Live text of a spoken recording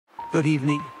Good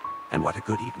evening, and what a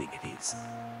good evening it is.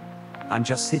 I'm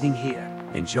just sitting here,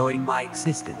 enjoying my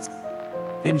existence.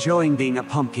 Enjoying being a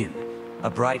pumpkin, a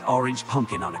bright orange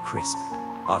pumpkin on a crisp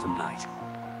autumn night.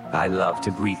 I love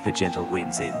to breathe the gentle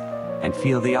winds in, and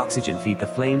feel the oxygen feed the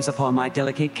flames upon my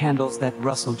delicate candles that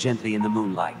rustle gently in the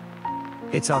moonlight.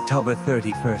 It's October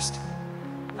 31st,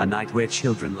 a night where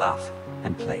children laugh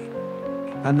and play.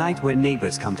 A night where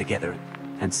neighbors come together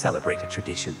and celebrate a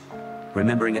tradition,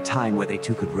 remembering a time where they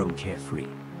too could roam carefree.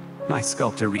 My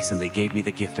sculptor recently gave me the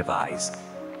gift of eyes,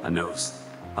 a nose,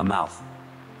 a mouth,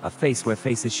 a face where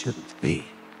faces shouldn't be,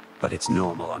 but it's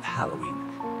normal on Halloween.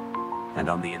 And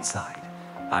on the inside,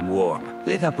 I'm warm,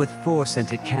 lit up with 4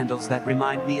 scented candles that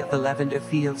remind me of the lavender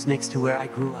fields next to where I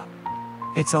grew up.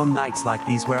 It's on nights like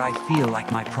these where I feel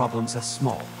like my problems are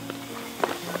small.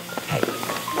 Hey,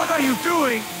 what are you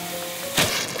doing?